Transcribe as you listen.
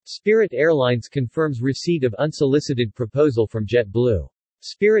Spirit Airlines confirms receipt of unsolicited proposal from JetBlue.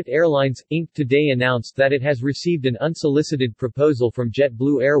 Spirit Airlines, Inc. today announced that it has received an unsolicited proposal from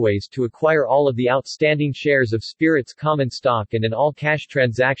JetBlue Airways to acquire all of the outstanding shares of Spirit's common stock in an all-cash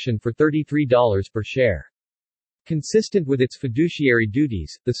transaction for $33 per share. Consistent with its fiduciary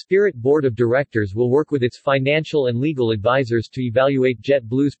duties, the Spirit Board of Directors will work with its financial and legal advisors to evaluate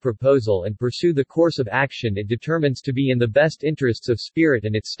JetBlue's proposal and pursue the course of action it determines to be in the best interests of Spirit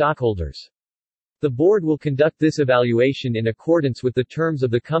and its stockholders. The board will conduct this evaluation in accordance with the terms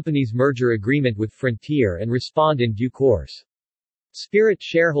of the company's merger agreement with Frontier and respond in due course. Spirit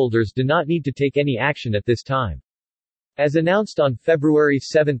shareholders do not need to take any action at this time. As announced on February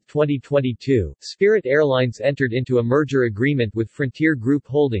 7, 2022, Spirit Airlines entered into a merger agreement with Frontier Group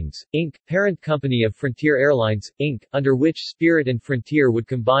Holdings, Inc., parent company of Frontier Airlines, Inc., under which Spirit and Frontier would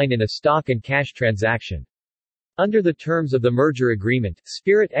combine in a stock and cash transaction. Under the terms of the merger agreement,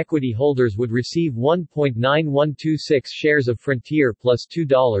 Spirit equity holders would receive 1.9126 shares of Frontier plus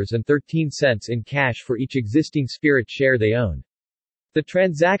 $2.13 in cash for each existing Spirit share they own. The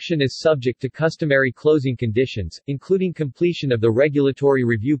transaction is subject to customary closing conditions, including completion of the regulatory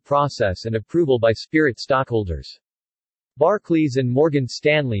review process and approval by Spirit stockholders. Barclays and Morgan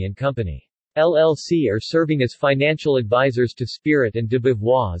Stanley & Company, LLC are serving as financial advisors to Spirit, and de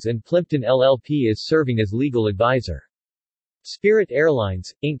Beauvois and Plimpton LLP is serving as legal advisor. Spirit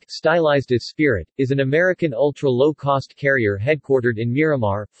Airlines, Inc., stylized as Spirit, is an American ultra-low-cost carrier headquartered in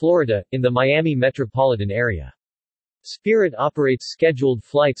Miramar, Florida, in the Miami metropolitan area. Spirit operates scheduled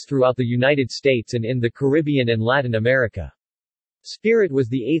flights throughout the United States and in the Caribbean and Latin America. Spirit was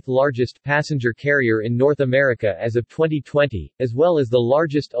the eighth largest passenger carrier in North America as of 2020, as well as the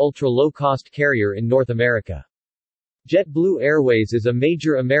largest ultra-low-cost carrier in North America. JetBlue Airways is a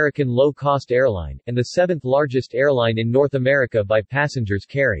major American low-cost airline, and the seventh largest airline in North America by passengers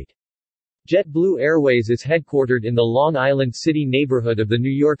carried. JetBlue Airways is headquartered in the Long Island City neighborhood of the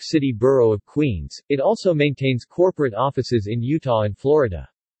New York City borough of Queens. It also maintains corporate offices in Utah and Florida.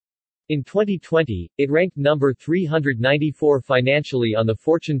 In 2020, it ranked number 394 financially on the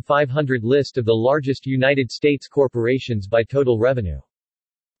Fortune 500 list of the largest United States corporations by total revenue.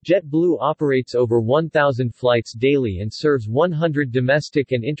 JetBlue operates over 1,000 flights daily and serves 100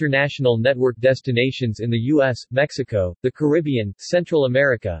 domestic and international network destinations in the U.S., Mexico, the Caribbean, Central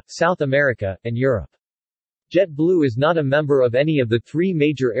America, South America, and Europe. JetBlue is not a member of any of the three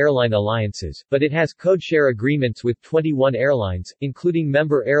major airline alliances, but it has codeshare agreements with 21 airlines, including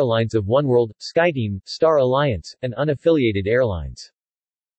member airlines of oneworld, SkyTeam, Star Alliance, and unaffiliated airlines.